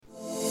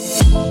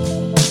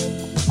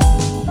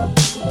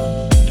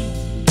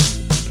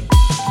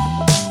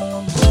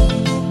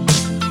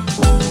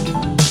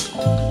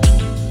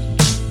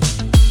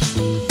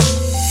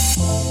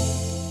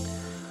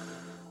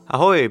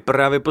Ahoj,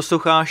 právě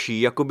posloucháš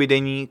Jakoby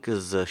deník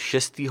z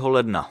 6.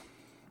 ledna.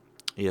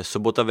 Je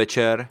sobota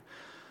večer.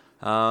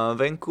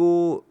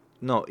 Venku,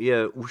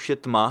 už je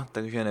tma,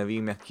 takže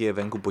nevím, jaký je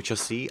venku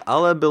počasí,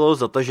 ale bylo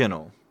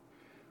zataženo.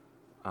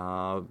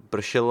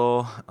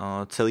 Pršelo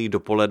celý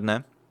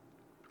dopoledne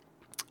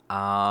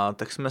a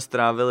tak jsme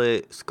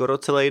strávili skoro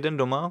celý den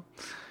doma,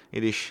 i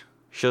když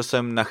šel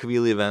jsem na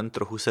chvíli ven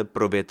trochu se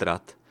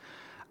provětrat.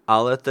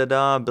 Ale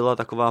teda byla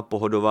taková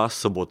pohodová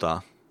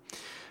sobota.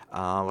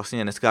 A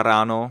vlastně dneska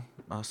ráno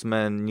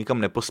jsme nikam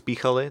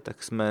nepospíchali,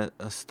 tak jsme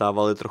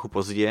stávali trochu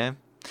pozdě.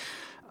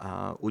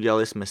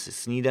 Udělali jsme si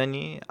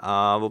snídani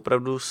a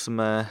opravdu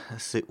jsme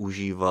si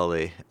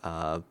užívali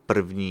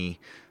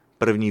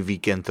první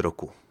víkend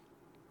roku.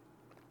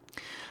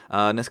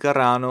 Dneska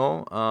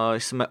ráno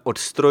jsme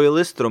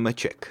odstrojili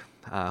stromeček.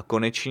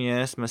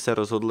 Konečně jsme se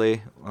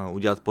rozhodli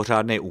udělat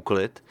pořádný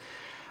úklid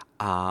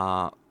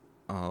a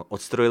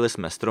odstrojili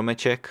jsme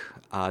stromeček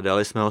a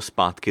dali jsme ho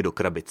zpátky do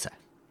krabice.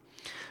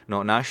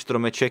 No, náš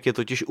stromeček je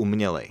totiž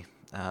umělej.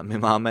 My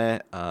máme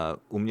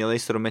umělej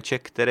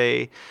stromeček,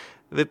 který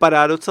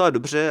vypadá docela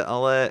dobře,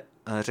 ale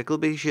řekl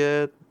bych,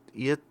 že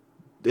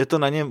je to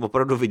na něm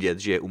opravdu vidět,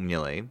 že je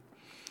umělej.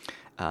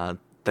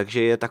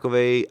 Takže je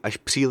takovej až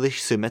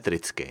příliš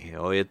symetrický.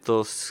 Jo? Je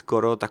to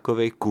skoro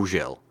takovej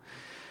kužel.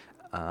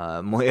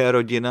 Moje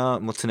rodina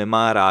moc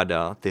nemá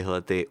ráda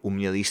tyhle ty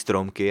umělý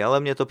stromky, ale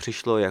mně to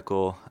přišlo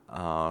jako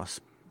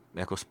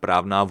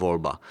správná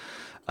volba.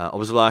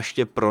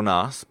 Obzvláště pro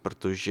nás,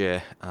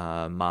 protože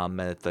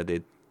máme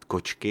tady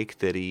kočky,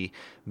 které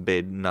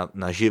by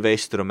na živý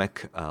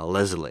stromek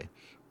lezly.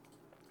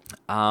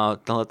 A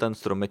tenhle ten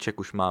stromeček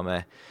už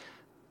máme,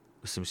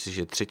 myslím si,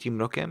 že 3.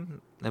 rokem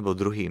nebo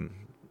 2.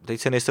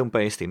 Teď se nejsem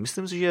úplně jistý.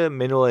 Myslím si, že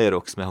minulý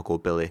rok jsme ho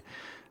koupili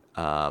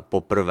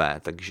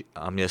poprvé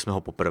a měli jsme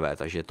ho poprvé,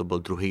 takže to byl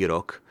 2.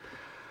 rok.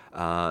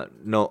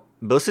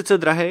 Byl sice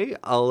drahej,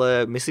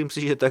 ale myslím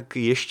si, že tak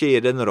ještě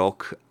 1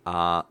 rok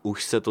a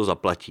už se to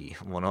zaplatí.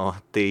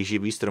 Ty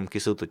živý stromky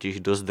jsou totiž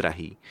dost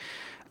drahý.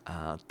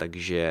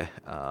 Takže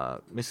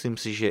myslím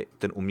si, že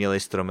ten umělý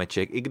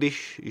stromeček,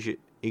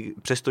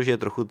 přestože je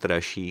trochu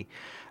dražší,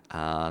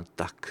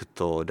 tak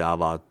to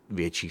dává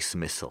větší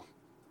smysl.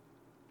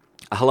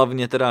 A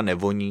hlavně teda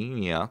nevoní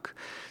nijak,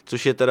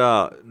 což je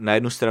teda na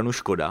jednu stranu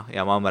škoda.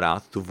 Já mám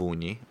rád tu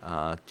vůni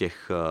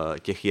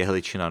těch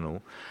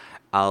jehličnanů,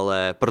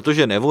 ale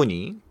protože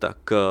nevoní, tak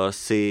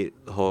si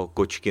ho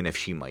kočky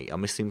nevšímají a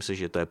myslím si,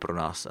 že to je pro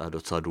nás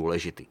docela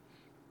důležitý.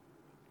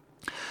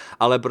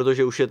 Ale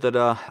protože už je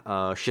teda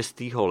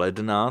 6.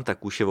 ledna,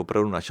 tak už je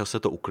opravdu na čase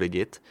to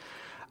uklidit.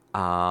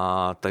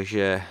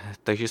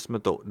 Takže jsme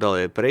to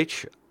dali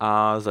pryč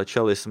a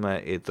začali jsme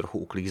i trochu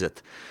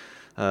uklízet.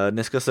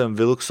 Dneska jsem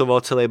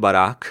vyluxoval celý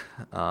barák,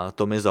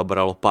 to mi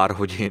zabralo pár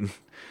hodin.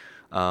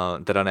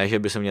 Teda ne, že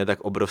by jsme měli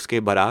tak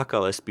obrovský barák,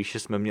 ale spíše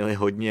jsme měli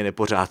hodně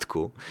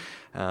nepořádku.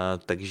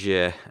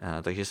 Takže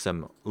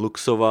jsem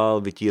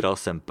luxoval, vytíral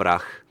jsem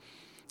prach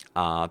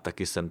a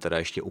taky jsem teda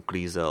ještě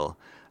uklízel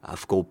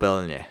v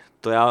koupelně.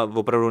 To já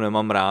opravdu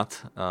nemám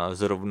rád,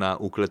 zrovna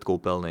úklid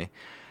koupelny,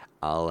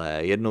 ale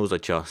jednou za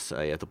čas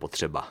je to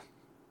potřeba.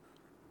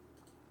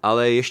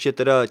 Ale ještě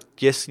teda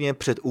těsně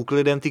před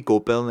úklidem té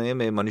koupelny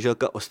mi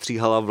manželka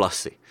ostříhala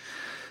vlasy.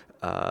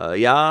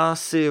 Já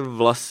si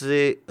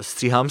vlasy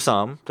stříhám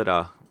sám,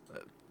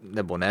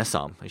 nebo ne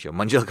sám, že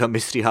manželka mi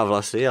stříhá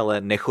vlasy,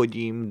 ale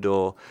nechodím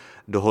do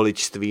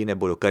holičství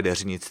nebo do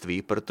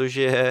kadeřnictví,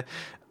 protože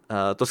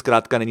to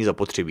zkrátka není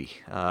zapotřebí.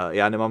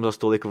 Já nemám za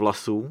tolik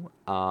vlasů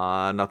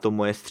a na to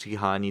moje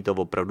stříhání to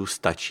opravdu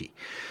stačí.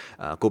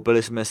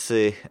 Koupili jsme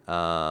si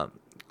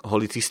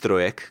holicí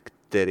strojek,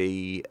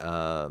 který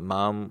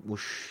mám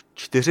už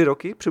 4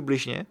 roky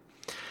přibližně.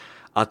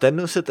 A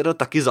ten se teda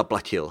taky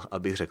zaplatil,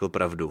 abych řekl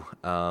pravdu.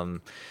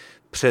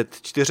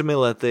 Před 4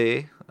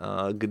 lety,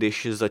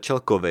 když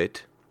začal covid,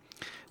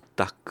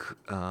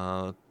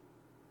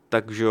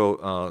 takže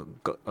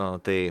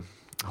ty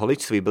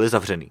holičství byly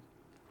zavřený.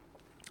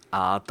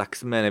 A tak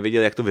jsme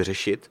nevěděli, jak to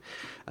vyřešit.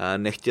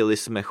 Nechtěli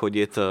jsme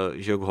chodit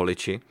k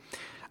holiči.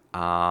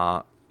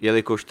 A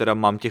jelikož teda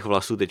mám těch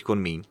vlasů teďkon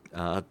míň,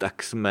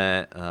 tak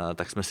jsme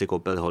si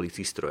koupili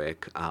holicí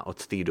strojek a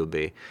od té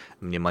doby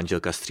mě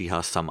manželka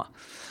stříhá sama.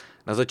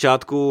 Na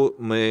začátku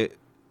mi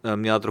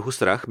měla trochu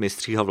strach, mi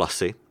stříhá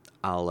vlasy,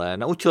 ale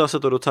naučila se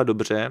to docela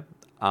dobře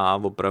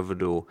a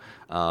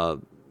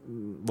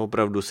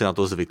opravdu si na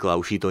to zvykla,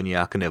 už jí to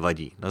nějak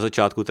nevadí. Na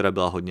začátku teda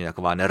byla hodně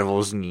taková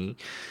nervózní,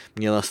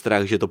 měla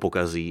strach, že to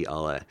pokazí,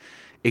 ale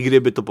i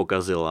kdyby to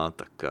pokazila,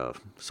 tak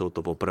jsou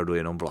to opravdu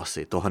jenom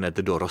vlasy, to hned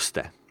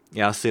doroste.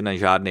 Já si na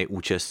žádný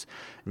účes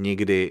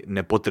nikdy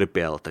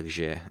nepotrpěl,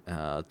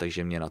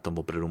 takže mě na tom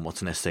opravdu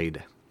moc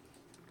nesejde.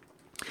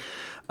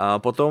 A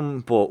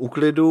potom po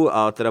úklidu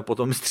a teda po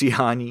tom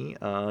stříhání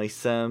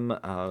jsem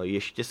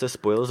ještě se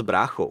spojil s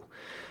bráchou.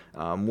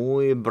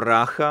 Můj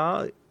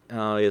brácha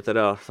je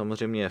teda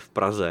samozřejmě v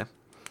Praze,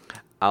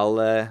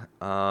 ale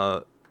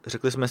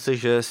řekli jsme si,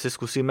 že si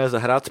zkusíme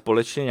zahrát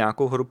společně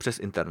nějakou hru přes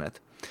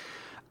internet.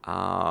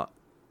 A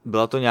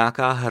byla to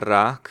nějaká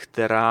hra,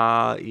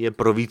 která je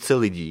pro více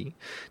lidí,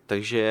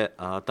 takže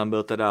tam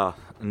byl teda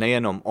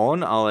nejenom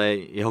on, ale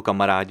jeho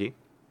kamarádi.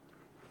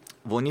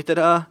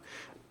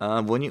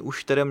 Oni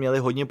už teda měli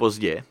hodně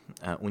pozdě,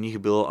 u nich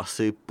bylo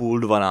asi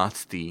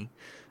 11:30,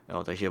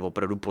 jo, takže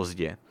opravdu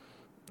pozdě.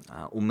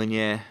 U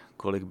mě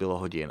kolik bylo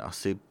hodin?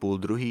 Asi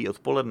 12:30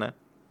 odpoledne.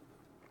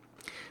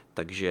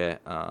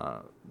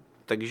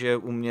 Takže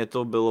u mě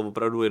to bylo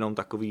opravdu jenom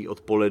takový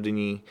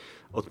odpolední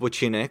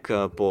odpočinek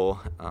po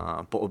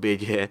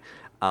obědě,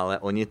 ale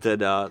oni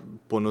teda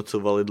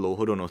ponocovali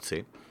dlouho do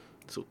noci.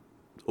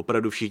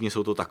 Opravdu všichni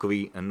jsou to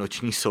takový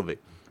noční sovy.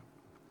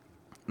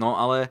 No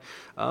ale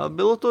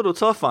bylo to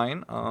docela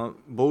fajn.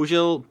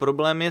 Bohužel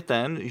problém je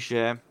ten,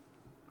 že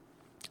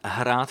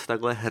hrát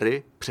takhle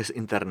hry přes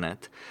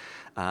internet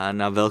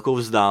na velkou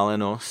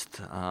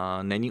vzdálenost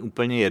není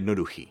úplně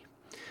jednoduchý.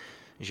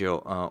 Že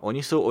jo,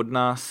 oni jsou od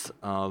nás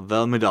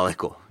velmi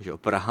daleko. Že jo,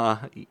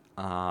 Praha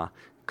a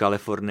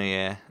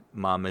Kalifornie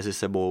má mezi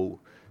sebou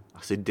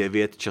asi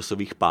 9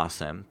 časových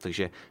pásem,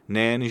 takže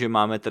nejen, že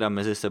máme teda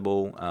mezi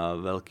sebou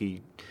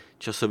velký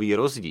časový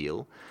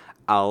rozdíl,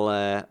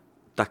 ale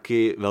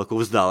taky velkou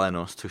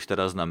vzdálenost, což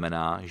teda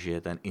znamená,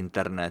 že ten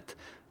internet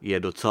je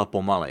docela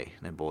pomalej,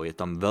 nebo je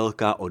tam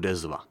velká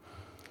odezva.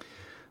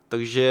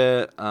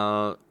 Takže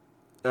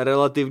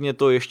relativně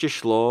to ještě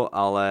šlo,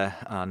 ale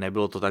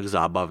nebylo to tak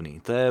zábavný.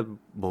 To je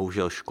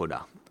bohužel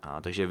škoda.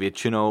 Takže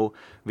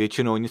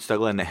většinou nic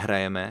takhle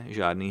nehrajeme,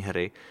 žádný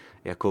hry,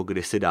 jako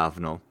kdysi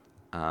dávno,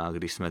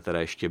 když jsme teda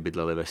ještě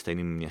bydleli ve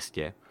stejném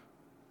městě.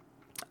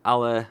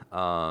 Ale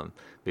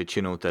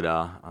většinou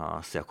teda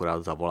si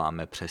akorát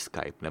zavoláme přes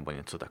Skype nebo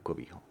něco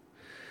takového.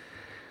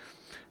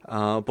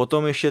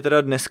 Potom ještě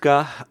teda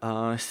dneska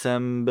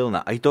jsem byl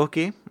na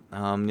iTalky.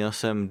 Měl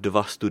jsem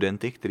 2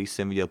 studenty, který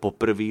jsem viděl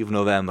poprvé v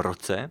novém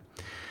roce.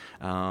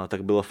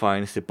 Tak bylo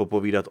fajn si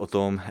popovídat o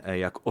tom,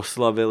 jak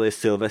oslavili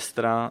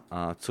Silvestra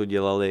a co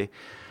dělali.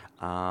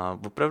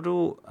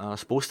 Opravdu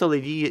spousta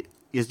lidí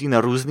jezdí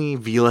na různý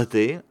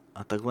výlety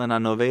a takhle na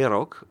nový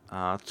rok,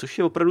 což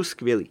je opravdu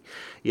skvělý.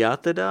 Já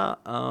teda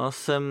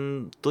jsem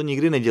to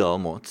nikdy nedělal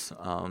moc.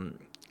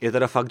 Je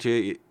teda fakt,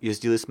 že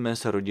jezdili jsme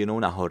s rodinou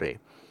na hory.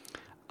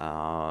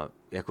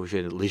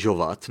 Jakože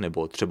lyžovat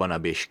nebo třeba na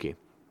běžky.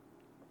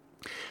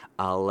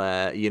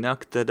 Ale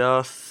jinak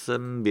teda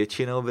jsem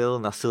většinou byl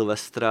na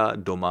Silvestra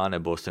doma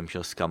nebo jsem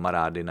šel s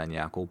kamarády na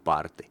nějakou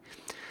party.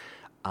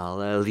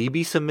 Ale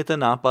líbí se mi ten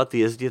nápad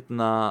jezdit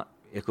na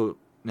jako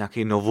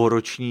nějaký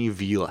novoroční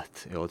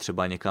výlet, jo,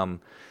 třeba někam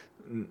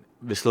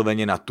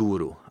vysloveně na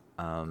túru.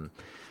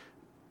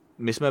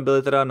 My jsme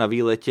byli teda na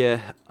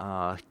výletě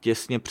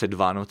těsně před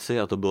Vánoci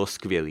a to bylo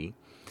skvělý.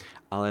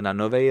 Ale na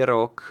nový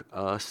rok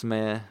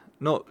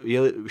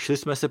šli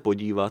jsme se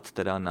podívat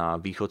teda na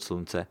východ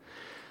slunce.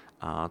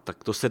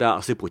 Tak to se dá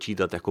asi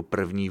počítat jako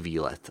první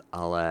výlet,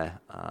 ale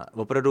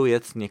opravdu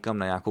jet někam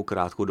na nějakou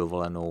krátkou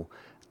dovolenou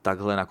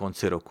takhle na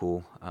konci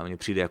roku mně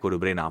přijde jako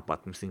dobrý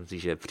nápad. Myslím si,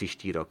 že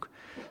příští rok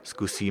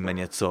zkusíme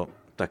něco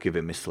taky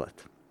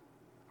vymyslet.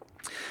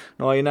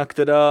 No a jinak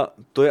teda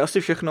to je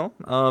asi všechno.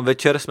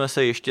 Večer jsme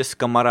se ještě s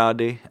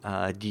kamarády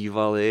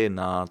dívali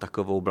na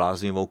takovou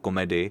bláznivou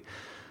komedii.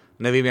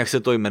 Nevím, jak se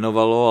to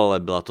jmenovalo, ale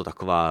byla to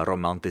taková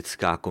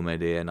romantická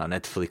komedie na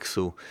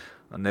Netflixu.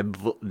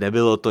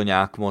 Nebylo to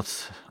nějak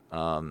moc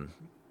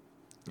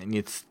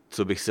nic,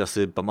 co bych si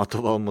asi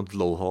pamatoval moc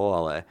dlouho,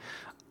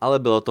 ale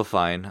bylo to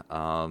fajn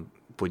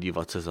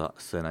podívat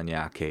se na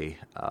nějaký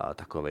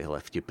takovejhle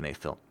vtipný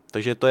film.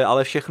 Takže to je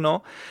ale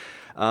všechno.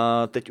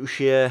 Teď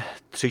už je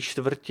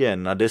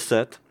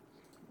 9:45,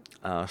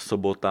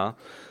 sobota.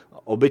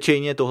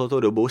 Obyčejně tohleto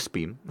dobou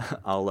spím,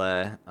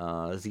 ale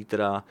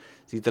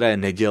zítra je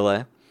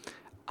neděle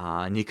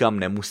a nikam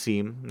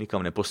nemusím,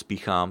 nikam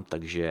nepospíchám,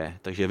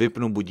 takže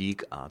vypnu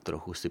budík a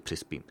trochu si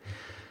přispím.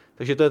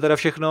 Takže to je teda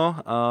všechno.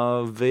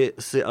 Vy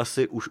si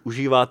asi už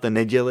užíváte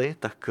neděli,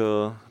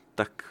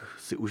 tak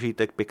si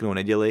užijte pěknou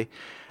neděli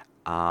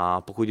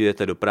a pokud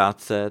jdete do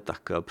práce,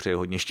 tak přeji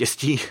hodně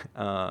štěstí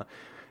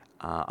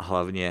a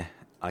hlavně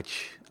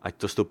ať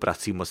to s tou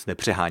prací moc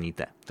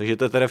nepřeháníte. Takže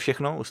to je teda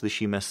všechno,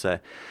 uslyšíme se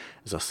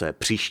zase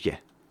příště.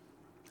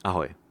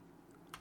 Ahoj.